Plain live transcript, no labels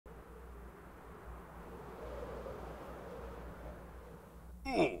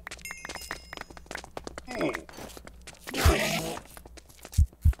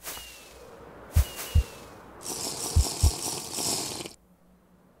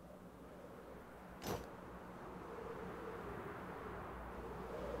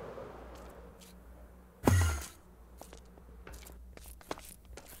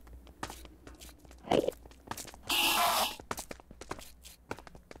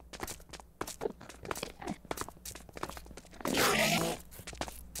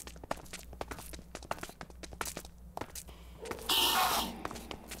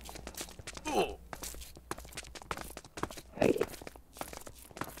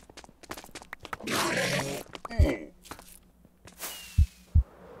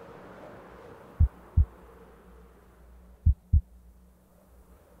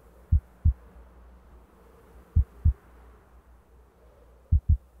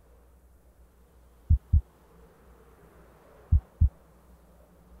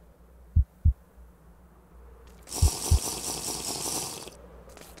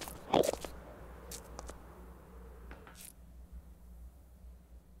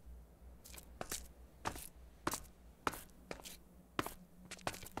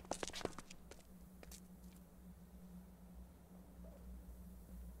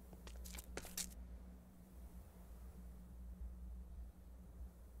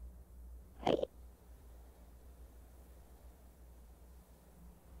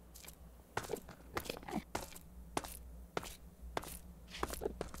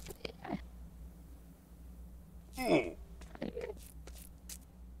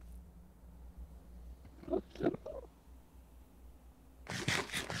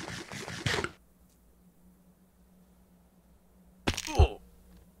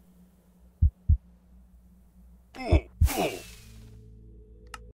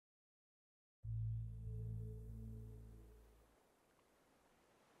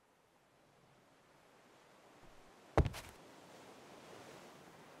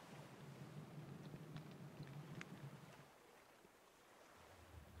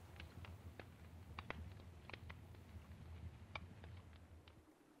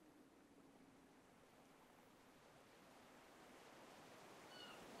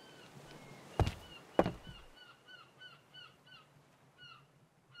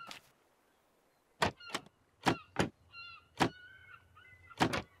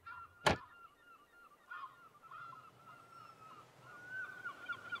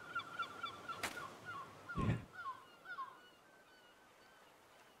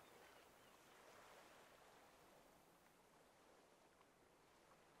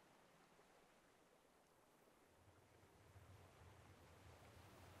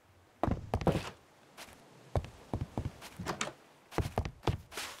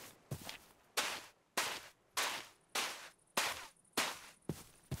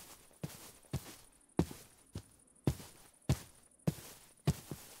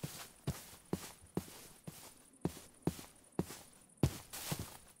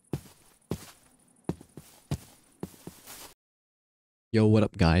Yo, what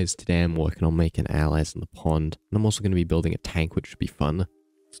up guys? Today I'm working on making allies in the pond, and I'm also going to be building a tank, which should be fun.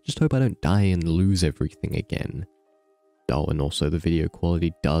 So just hope I don't die and lose everything again. Oh, and also the video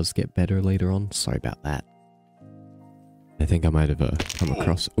quality does get better later on, sorry about that. I think I might have come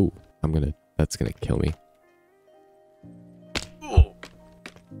across... Oh, that's gonna kill me.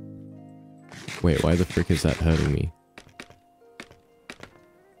 Wait, why the frick is that hurting me?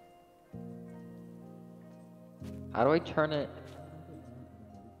 How do I turn it?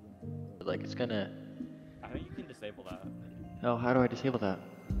 Like it's gonna... I think you can disable that. Oh, how do I disable that?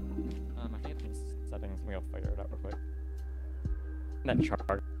 I think it's in settings. Maybe I'll figure it out real quick. Then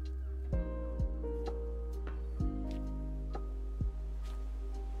charge.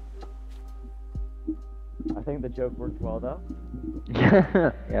 I think the joke worked well though.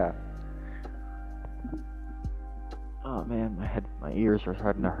 Yeah. Oh man, my ears are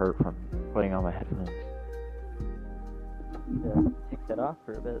starting to hurt from putting on my headphones. Yeah, take that off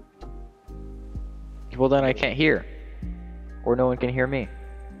for a bit. Well then I can't hear. Or no one can hear me.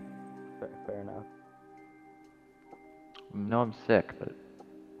 Fair enough. No, I'm sick, but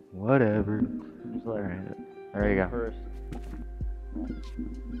whatever. Just alright. There you go. First.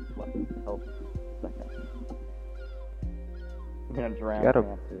 Help. Second. I'm gonna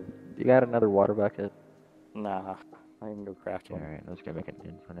drown. You got another water bucket? Nah, I can go craft one. Alright, let's go make an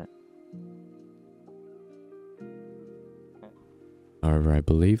infinite. However, I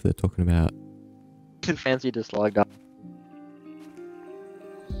believe they're talking about... Fancy just logged off.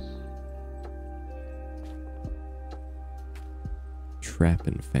 Trap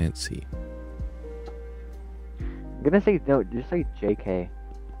and Fancy. I'm gonna say no, just say JK.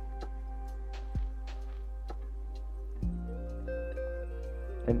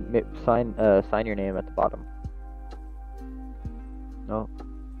 And sign your name at the bottom. No.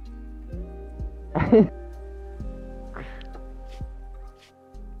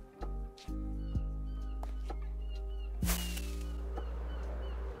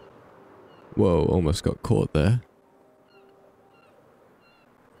 Whoa, almost got caught there.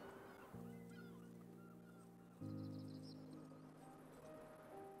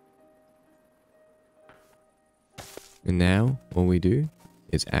 And now, all we do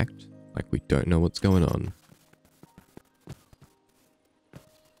is act like we don't know what's going on.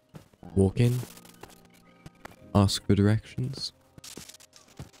 Walk in. Ask for directions.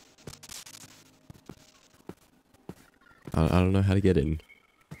 I don't know how to get in.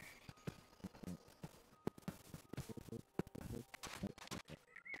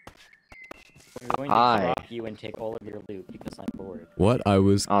 We're going to Hi. drop you and take all of your loot because I'm bored. What?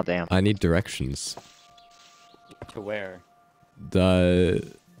 Oh damn. I need directions. To where? The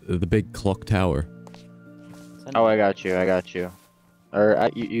big clock tower. Is Oh, I got you. I got you. Or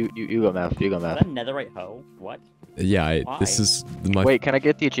you go math. You go Is math. that a netherite hoe? What? Yeah, this Why? is my. Wait, can I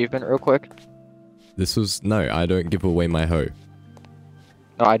get the achievement real quick? This was no. I don't give away my hoe.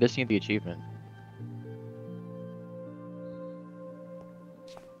 No, I just need the achievement.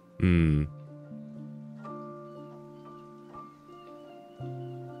 Hmm.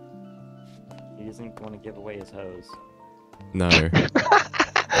 He doesn't want to give away his hose. No.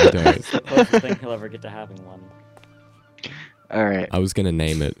 I don't. It's the closest thing he'll ever get to having one. All right. I was gonna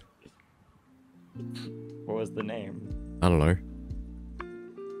name it. What was the name? I don't know.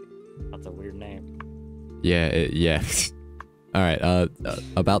 That's a weird name. Yeah. Yeah. All right.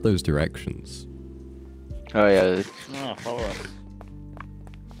 About those directions. Oh yeah. No, follow us.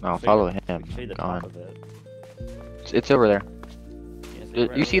 No, follow him. Show you the Go top on. of it. It's over there. Yes, Do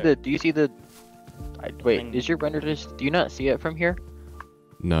right you see over there. the? Do you see the? Wait, Thing- is your render distance? Do you not see it from here?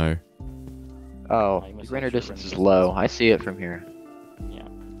 No. Oh, you your must render have your distance is render low. distance. I see it from here. Yeah.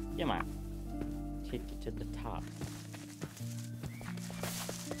 Come on. Take you to the top.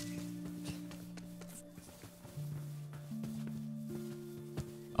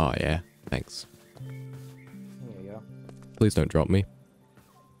 Oh yeah. Thanks. There you go. Please don't drop me.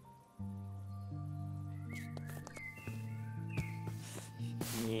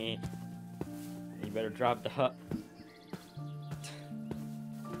 Yeah. You better drop the hut.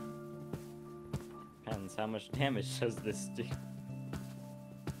 Depends how much damage does this do.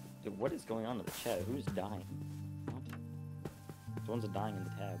 Dude, what is going on in the chat? Who's dying? What? Someone's dying in the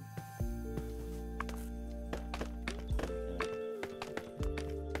tab.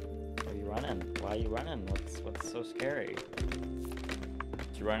 Why are you running? Why are you running? What's so scary?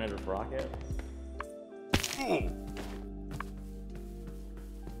 Did you run out of rocket?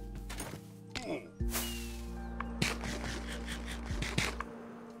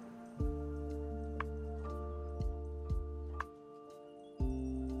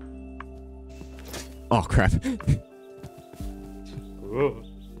 Oh crap. Whoa.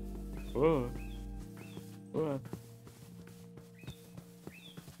 Whoa. Whoa.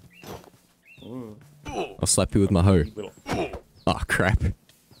 Whoa. I'll slap you with my hoe. You little. Oh crap.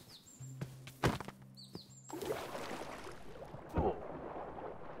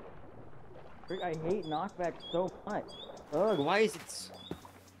 I hate knockback so much. Ugh, why is it?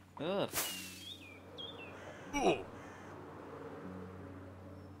 Ugh.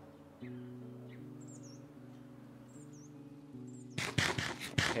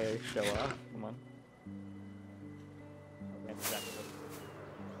 Okay, show off. Come on. Okay, exactly.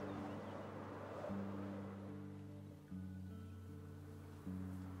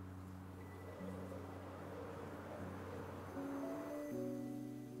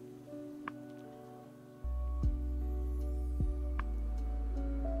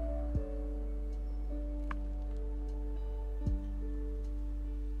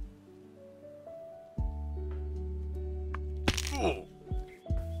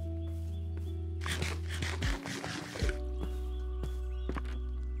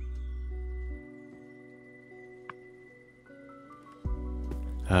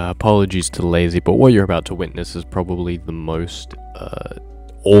 Apologies to Lazy, but what you're about to witness is probably the most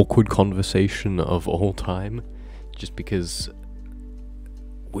awkward conversation of all time. Just because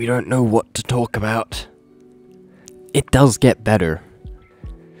we don't know what to talk about. It does get better.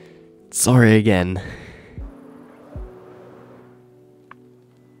 Sorry again.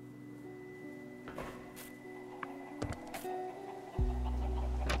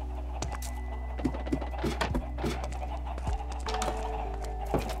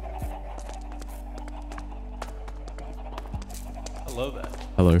 Hello there.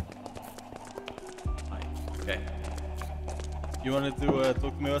 Hello. Hi. Okay. You wanted to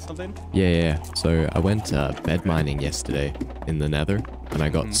talk to me about something? Yeah. So I went bed mining yesterday in the nether, and I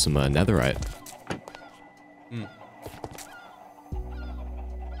got some netherite. Hmm.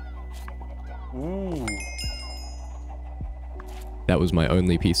 Ooh. That was my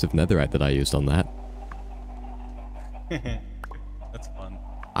only piece of netherite that I used on that. That's fun.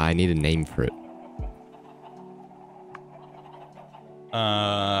 I need a name for it.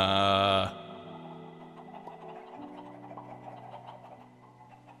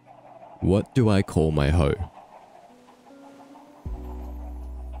 What do I call my hoe?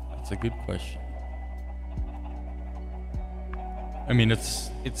 I That's a good question. I mean, it's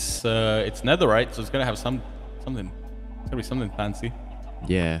netherite, so it's gonna have something. It's gonna be something fancy.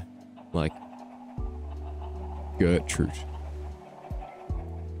 Yeah, like Gertrude.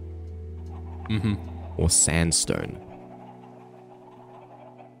 Mm-hmm. Or sandstone.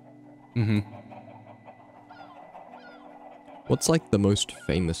 Mm-hmm. What's like the most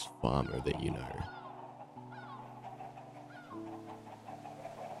famous farmer that you know?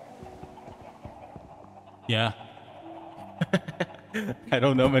 Yeah. I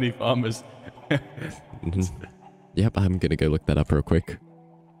don't know many farmers. Yep, I'm gonna go look that up real quick.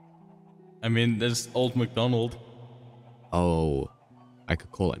 I mean, there's Old MacDonald. Oh, I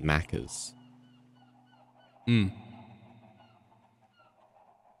could call it Macca's. Hmm.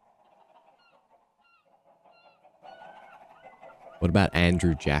 What about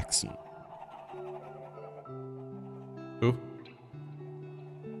Andrew Jackson? Who?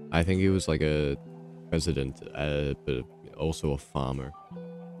 I think he was like a president, but also a farmer.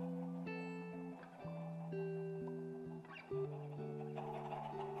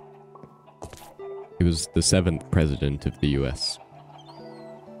 He was the 7th president of the US.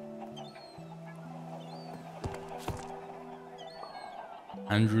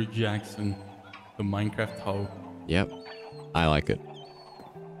 Andrew Jackson, the Minecraft hoe. Yep, I like it.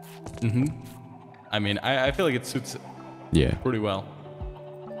 Mm-hmm. I mean, I feel like it suits Yeah. pretty well.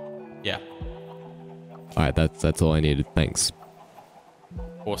 Yeah, Alright, that's all I needed. Thanks.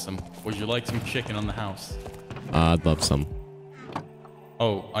 awesome. Would you like some chicken on the house? I'd love some.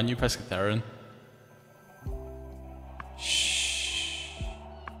 Oh, are you pescatarian? Shh.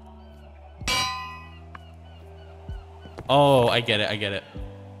 Oh, I get it.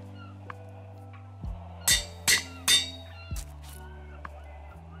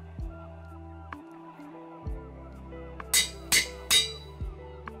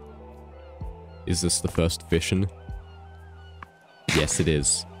 Is this the first fission? Yes, it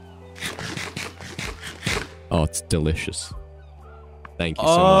is. Oh, it's delicious. Thank you so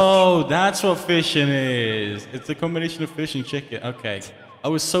much. Oh, that's what fishing is. It's a combination of fish and chicken. Okay. I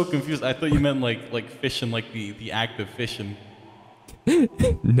was so confused. I thought you meant like fishing, like the act of fishing.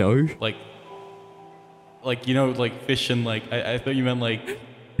 No. Like you know, like fishing. Like I thought you meant like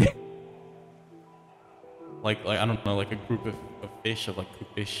I don't know, like a group of fish, or like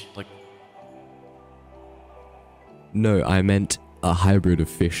fish, like. No, I meant a hybrid of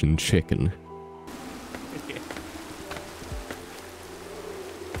fish and chicken.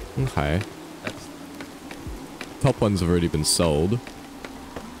 Okay. That's, Top ones have already been sold.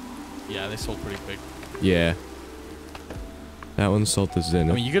 yeah, they sold pretty quick. Yeah. That one sold to I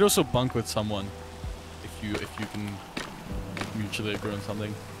Zenith. mean, you could also bunk with someone if you can mutually agree on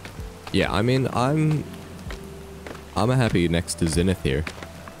something. Yeah, I mean, I'm happy next to Zenith here.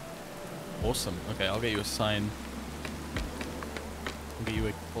 Awesome. Okay, I'll get you a sign. I'll get you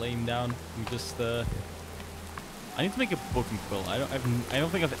a claim down. And just I need to make a book and quill. I don't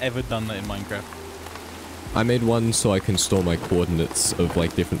think I've ever done that in Minecraft. I made one so I can store my coordinates of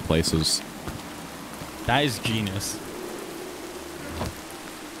like different places. That is genius.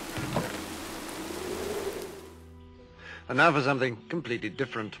 And now for something completely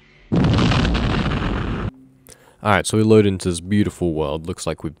different. Alright, so we load into this beautiful world. Looks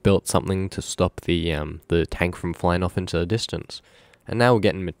like we've built something to stop the tank from flying off into the distance. And now we're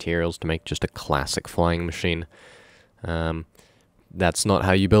getting materials to make just a classic flying machine. That's not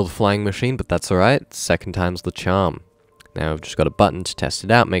how you build a flying machine, but that's alright. Second time's the charm. Now we've just got a button to test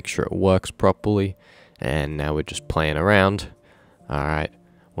it out, make sure it works properly. And now we're just playing around. Alright,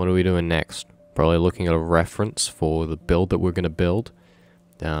 what are we doing next? Probably looking at a reference for the build that we're going to build.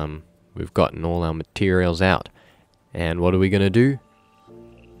 We've gotten all our materials out. And what are we going to do?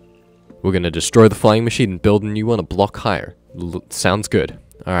 We're going to destroy the flying machine and build a new one a block higher. Sounds good.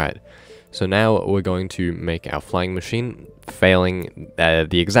 Alright. So now we're going to make our flying machine, failing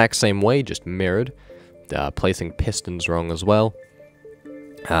the exact same way, just mirrored. Placing pistons wrong as well.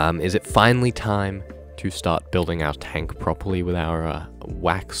 Is it finally time to start building our tank properly with our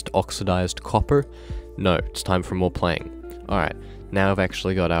waxed, oxidized copper? No, it's time for more playing. Alright, now I've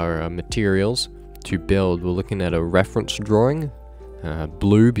actually got our materials to build. We're looking at a reference drawing.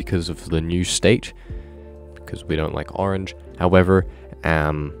 Blue because of the new state, because we don't like orange. However,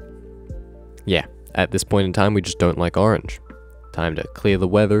 yeah, at this point in time we just don't like orange. Time to clear the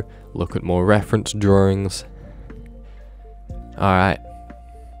weather, look at more reference drawings. Alright.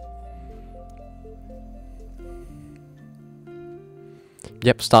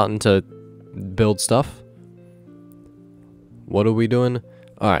 Yep, starting to build stuff. What are we doing?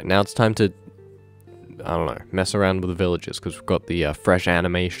 Alright, now it's time to I don't know, mess around with the villagers, because we've got the fresh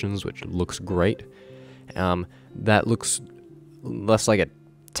animations, which looks great. That looks less like a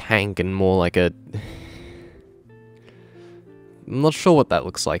tank and more like a... I'm not sure what that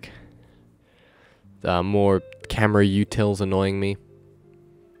looks like. More camera utils annoying me.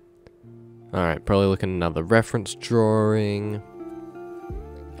 Alright, probably looking at another reference drawing.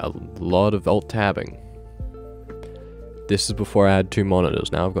 A lot of alt-tabbing. This is before I had 2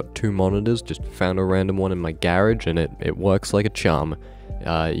 monitors. Now I've got 2 monitors, just found a random one in my garage, and it works like a charm.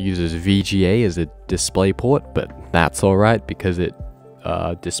 It uses VGA as a display port, but that's alright because it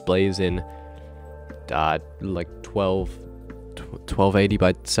displays in like 1280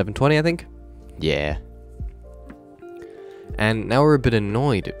 by 720, I think? Yeah. And now we're a bit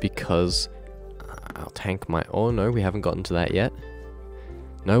annoyed because I'll tank my... Oh no, we haven't gotten to that yet.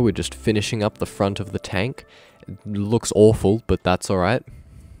 No, we're just finishing up the front of the tank. It looks awful, but that's alright.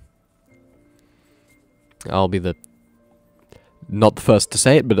 I'll be the... Not the first to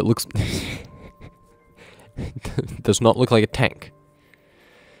say it, but it looks... It does not look like a tank.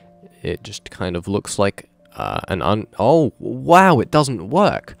 It just kind of looks like Oh, wow, it doesn't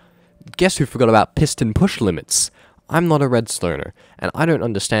work. Guess who forgot about piston push limits? I'm not a redstoner, and I don't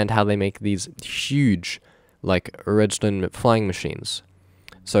understand how they make these huge, like, redstone flying machines.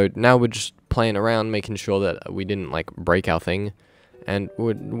 So now we're just playing around, making sure that we didn't, like, break our thing, and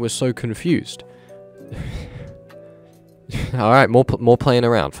we're so confused. Alright, more playing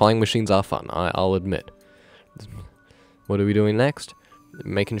around. Flying machines are fun, I'll admit. What are we doing next?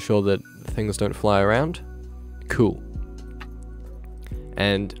 Making sure that things don't fly around? Cool.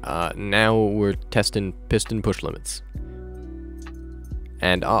 And now we're testing piston push limits.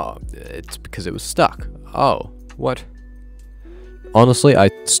 And it's because it was stuck. Oh, what? Honestly, I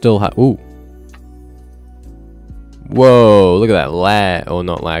still have... Ooh. Whoa, look at that lag. Oh,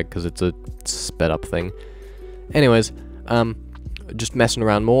 not lag, because it's a sped up thing. Anyways, just messing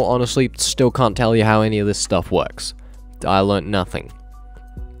around more. Honestly, still can't tell you how any of this stuff works. I learnt nothing.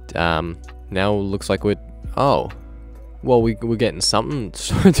 Now looks like we're... Oh. Well, we're getting something.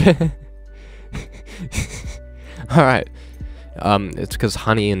 Alright. It's because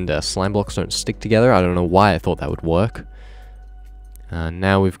honey and slime blocks don't stick together. I don't know why I thought that would work.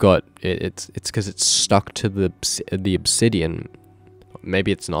 Now we've got... It's because it's stuck to the obsidian.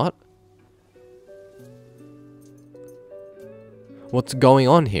 Maybe it's not? What's going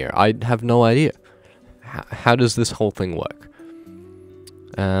on here? I have no idea. How does this whole thing work?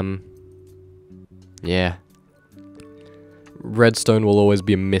 Yeah. Redstone will always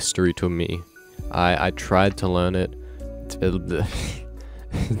be a mystery to me. I tried to learn it.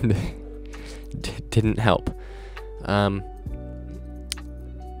 Didn't help.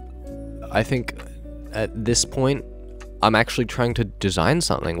 I think at this point, I'm actually trying to design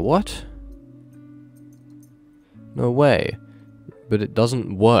something. What? No way. But it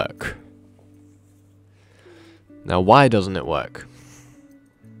doesn't work. Now, why doesn't it work?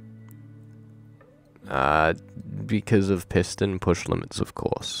 Because of piston push limits, of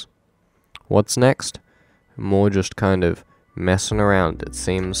course. What's next? More just kind of messing around, it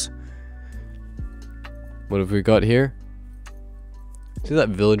seems. What have we got here? See that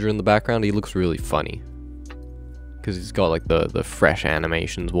villager in the background? He looks really funny. Because he's got, like, the fresh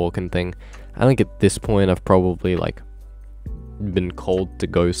animations walking thing. I think at this point I've probably, like, been called to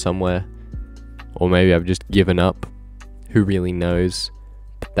go somewhere. Or maybe I've just given up. Who really knows?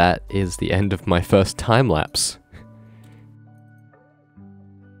 But that is the end of my first time lapse.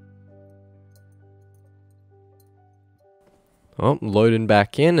 Oh, loading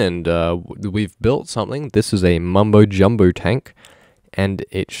back in, and we've built something. This is a mumbo jumbo tank, and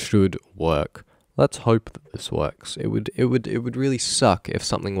it should work. Let's hope that this works. It would really suck if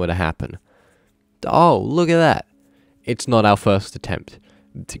something were to happen. Oh, look at that! It's not our first attempt,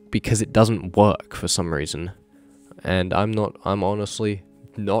 because it doesn't work for some reason, and I'm honestly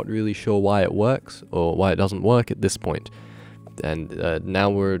not really sure why it works or why it doesn't work at this point. And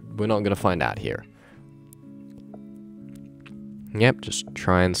now we're not gonna find out here. Yep, just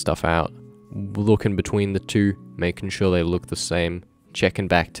trying stuff out, looking between the two, making sure they look the same, checking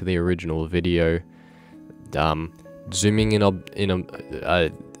back to the original video, zooming in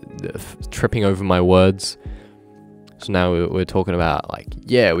tripping over my words. So now we're talking about, like,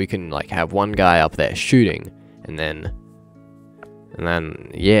 yeah, we can, like, have one guy up there shooting, and then,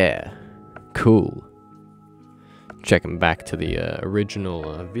 yeah, cool. Checking back to the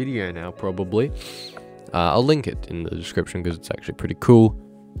original video now, probably. I'll link it in the description because it's actually pretty cool.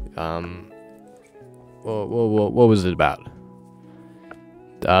 What was it about?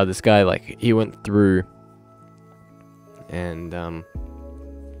 This guy, like, he went through and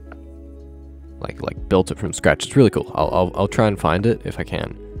like built it from scratch. It's really cool. I'll try and find it if I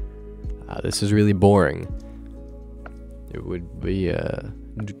can. This is really boring. It would be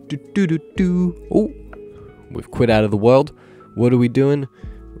Oh, we've quit out of the world. What are we doing?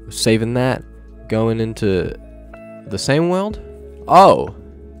 We're saving that, going into the same world. Oh,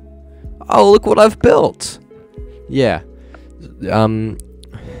 look what I've built. Yeah.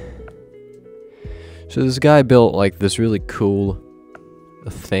 So this guy built like this really cool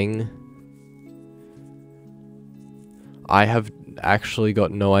thing. I have actually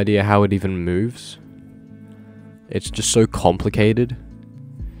got no idea how it even moves. It's just so complicated.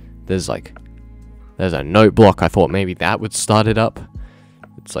 There's a note block. I thought maybe that would start it up.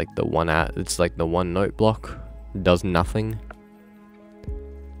 It's like the one note block. It does nothing.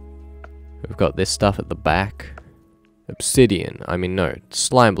 We've got this stuff at the back. Obsidian. I mean, no,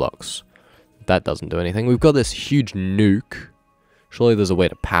 slime blocks. That doesn't do anything. We've got this huge nuke. Surely there's a way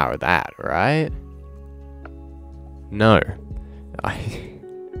to power that, right? No.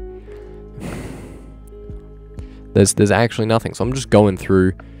 There's actually nothing. So I'm just going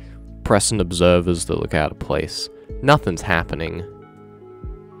through, pressing observers that look out of place. Nothing's happening.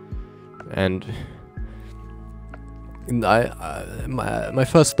 And my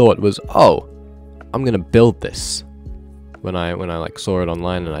first thought was, oh, I'm gonna build this. When I like saw it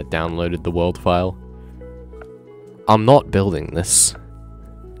online and I downloaded the world file. I'm not building this.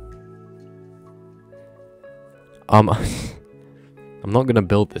 I'm not gonna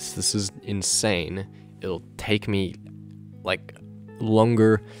build this. This is insane. It'll take me like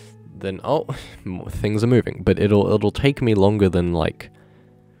longer than things are moving, but it'll take me longer than like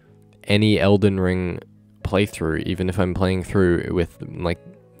any Elden Ring playthrough, even if I'm playing through with like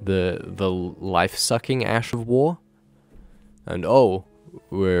the life-sucking Ash of War. And oh,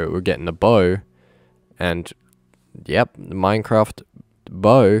 we're getting a bow, and yep, the Minecraft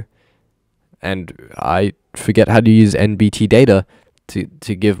bow, and I forget how to use NBT data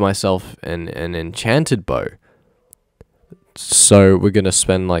to give myself an enchanted bow. So we're gonna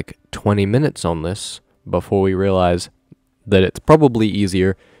spend like 20 minutes on this before we realize that it's probably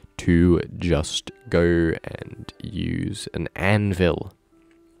easier to just go and use an anvil.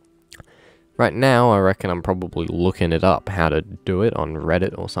 Right now, I reckon I'm probably looking it up, how to do it on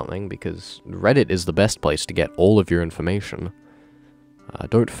Reddit or something, because Reddit is the best place to get all of your information.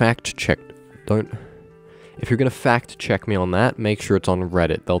 Don't fact check, if you're gonna fact check me on that, make sure it's on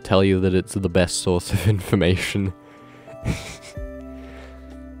Reddit. They'll tell you that it's the best source of information.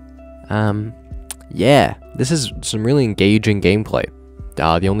 Yeah, this is some really engaging gameplay.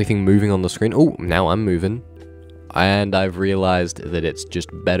 The only thing moving on the screen, oh, now I'm moving, and I've realized that it's just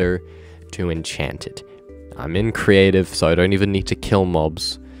better to enchant it. I'm in creative, so I don't even need to kill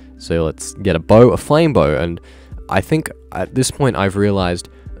mobs. So let's get a bow, a flame bow, and I think at this point I've realized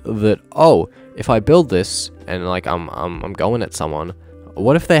that, oh, if I build this and like I'm going at someone,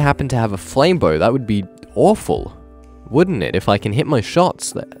 what if they happen to have a flame bow? That would be awful, wouldn't it? If I can hit my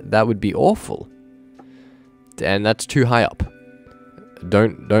shots, that would be awful. And that's too high up.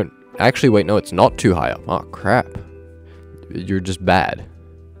 Don't actually wait, no, it's not too high up. Oh crap. You're just bad.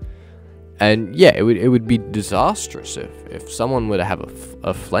 And yeah, it would be disastrous if someone were to have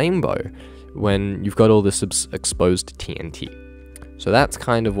a flame bow when you've got all this exposed TNT. So that's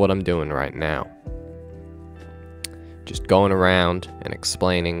kind of what I'm doing right now. Just going around and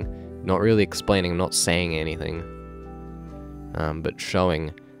explaining, not really explaining, not saying anything, but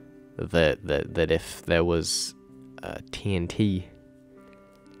showing that if there was TNT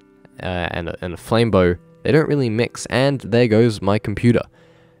and a flame bow, they don't really mix. And there goes my computer.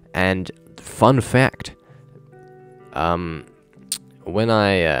 And fun fact, when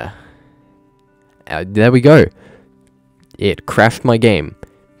there we go, it crashed my game.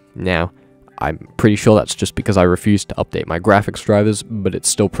 Now, I'm pretty sure that's just because I refused to update my graphics drivers, but it's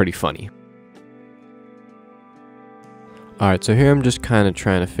still pretty funny. Alright, so here I'm just kind of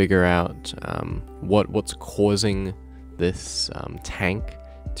trying to figure out what's causing this tank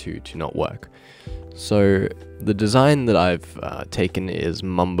to not work. So the design that I've taken is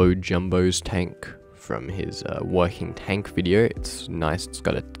Mumbo Jumbo's tank from his working tank video. It's nice, it's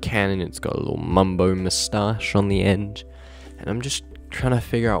got a cannon, it's got a little Mumbo moustache on the end, and I'm just trying to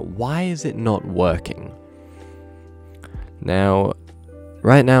figure out why is it not working. Now,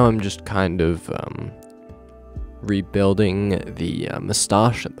 right now I'm just kind of rebuilding the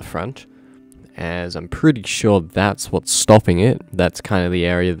moustache at the front, as I'm pretty sure that's what's stopping it. That's kind of the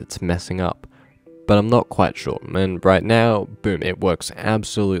area that's messing up. But I'm not quite sure, and right now, boom, it works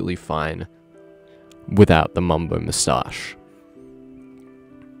absolutely fine without the Mumbo moustache.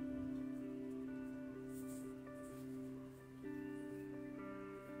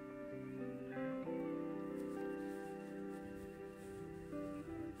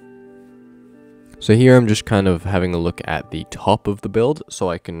 So here I'm just kind of having a look at the top of the build, so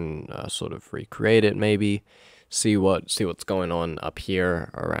I can sort of recreate it maybe, see what's going on up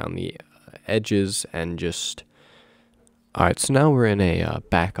here around the edges, and just... Alright, so now we're in a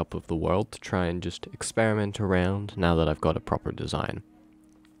backup of the world to try and just experiment around now that I've got a proper design.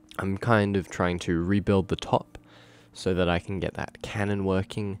 I'm kind of trying to rebuild the top so that I can get that cannon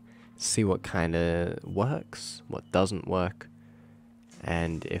working, see what kind of works, what doesn't work,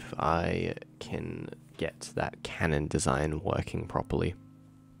 and if I can get that cannon design working properly.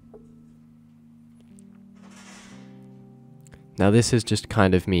 Now this is just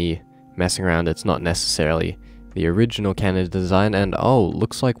kind of me messing around, it's not necessarily the original cannon design, and oh,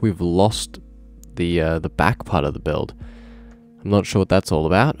 looks like we've lost the back part of the build. I'm not sure what that's all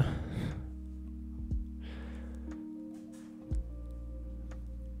about.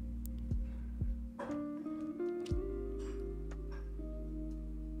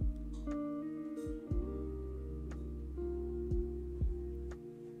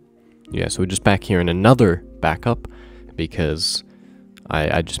 Yeah, so we're just back here in another backup because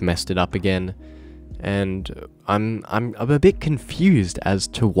I just messed it up again, and I'm a bit confused as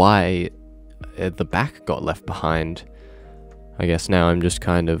to why the back got left behind. I guess now I'm just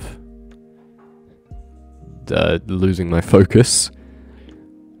kind of losing my focus.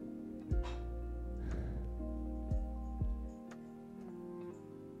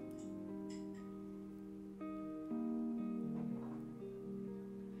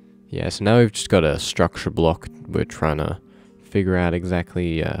 Yeah, so now we've just got a structure block. We're trying to figure out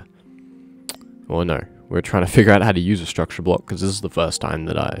exactly, well, no, we're trying to figure out how to use a structure block, because this is the first time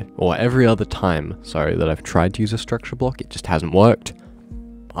that or every other time, sorry, that I've tried to use a structure block, it just hasn't worked.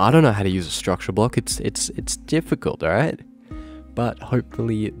 I don't know how to use a structure block, it's difficult, alright? But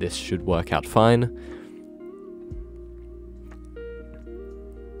hopefully this should work out fine.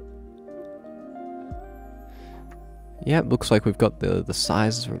 Yep, looks like we've got the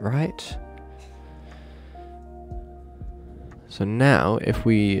size right. So now, if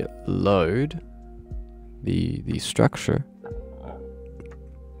we load the structure,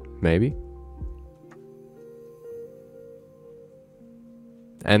 maybe.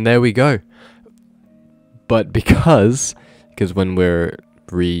 And there we go. But because when we're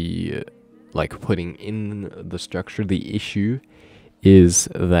putting in the structure, the issue is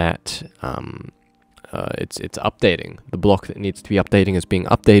that it's updating. The block that needs to be updating is being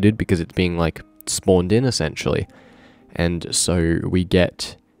updated because it's being like spawned in essentially. And so we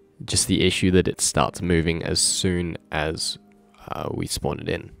get just the issue that it starts moving as soon as we spawn it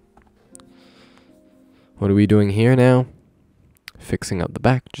in. What are we doing here now? Fixing up the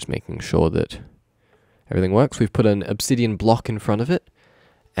back, just making sure that everything works. We've put an obsidian block in front of it,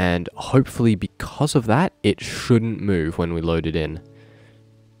 and hopefully because of that, it shouldn't move when we load it in.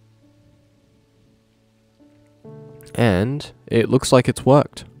 And it looks like it's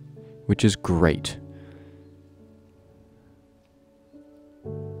worked, which is great.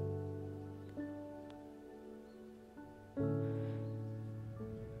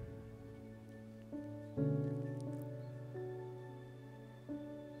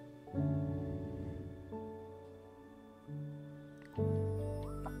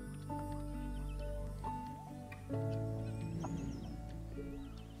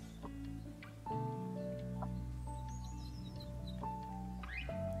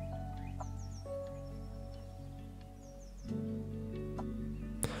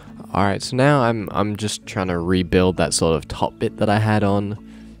 Alright, so now I'm just trying to rebuild that sort of top bit that I had on,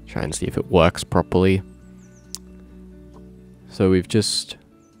 try and see if it works properly. So we've just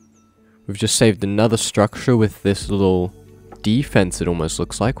saved another structure with this little defense, it almost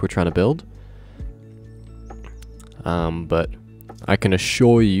looks like we're trying to build. But I can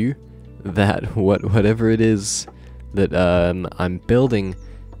assure you that whatever it is that I'm building,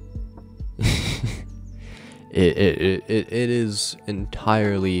 it is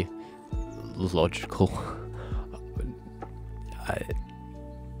entirely logical.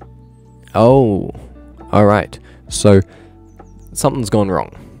 Oh, alright. So something's gone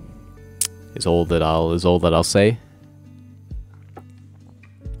wrong. Is all that I'll say.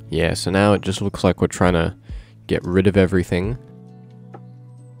 Yeah, so now it just looks like we're trying to get rid of everything.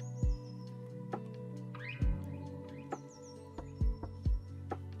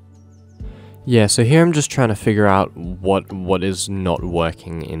 Yeah, so here I'm just trying to figure out what is not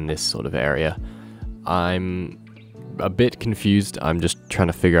working in this sort of area. I'm a bit confused. I'm just trying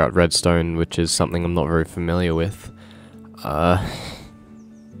to figure out redstone, which is something I'm not very familiar with.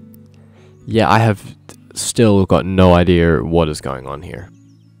 Yeah, I have still got no idea what is going on here.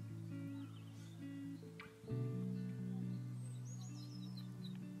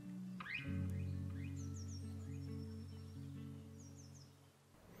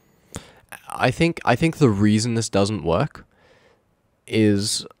 I think the reason this doesn't work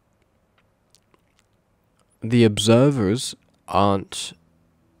is the observers aren't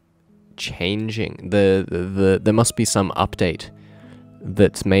changing. There must be some update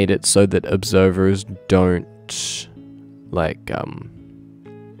that's made it so that observers don't like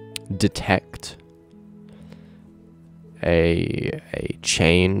detect a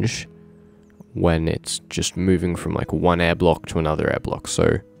change when it's just moving from like one air block to another air block.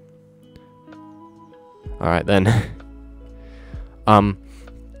 So alright then.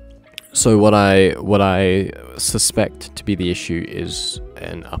 So what I suspect to be the issue is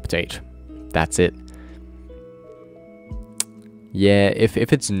an update. That's it. Yeah, if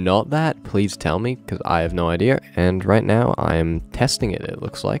it's not that, please tell me, because I have no idea, and right now I'm testing it, it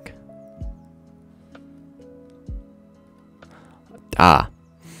looks like. Ah,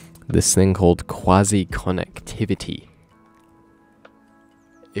 this thing called quasi-connectivity.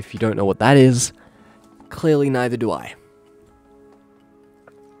 If you don't know what that is, clearly neither do I.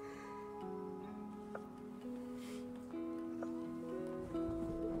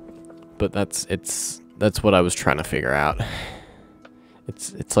 But that's what I was trying to figure out.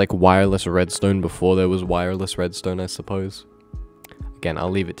 It's like wireless redstone before there was wireless redstone, I suppose. Again,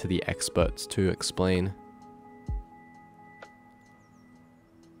 I'll leave it to the experts to explain.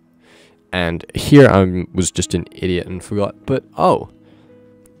 And here I was just an idiot and forgot, but oh,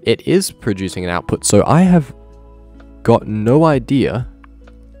 it is producing an output, so I have got no idea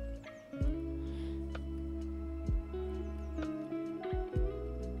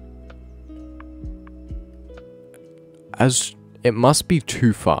as it must be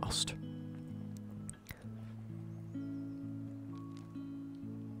too fast.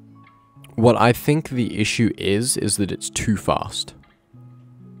 What I think the issue is that it's too fast.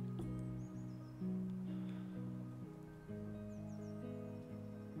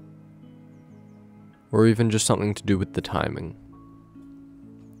 Or even just something to do with the timing.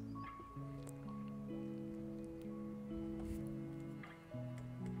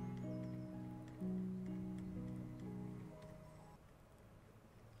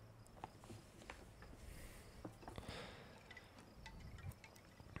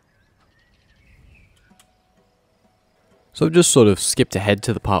 So I've just sort of skipped ahead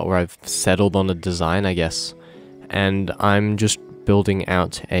to the part where I've settled on a design, I guess. And I'm just building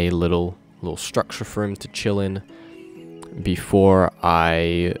out a little structure for him to chill in before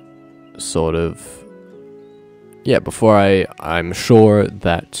I sort of, yeah, before I'm sure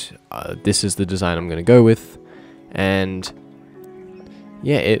that this is the design I'm going to go with. And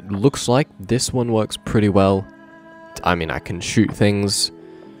yeah, it looks like this one works pretty well. I mean, I can shoot things.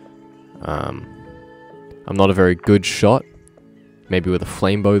 I'm not a very good shot. Maybe with a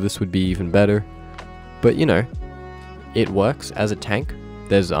flame bow this would be even better. But you know, it works as a tank.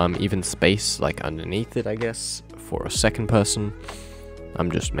 There's even space like underneath it, I guess, for a second person. I'm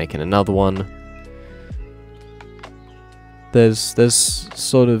just making another one. There's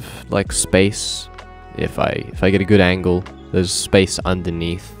sort of like space. If I get a good angle, there's space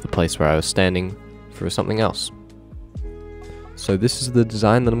underneath the place where I was standing for something else. So this is the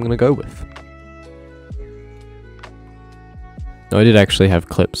design that I'm gonna go with. Now, I did actually have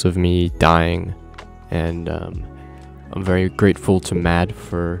clips of me dying, and I'm very grateful to Mad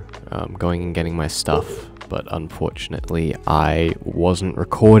for going and getting my stuff, but unfortunately I wasn't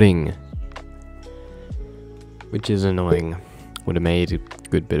recording, which is annoying. Would have made a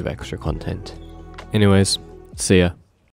good bit of extra content. Anyways, see ya.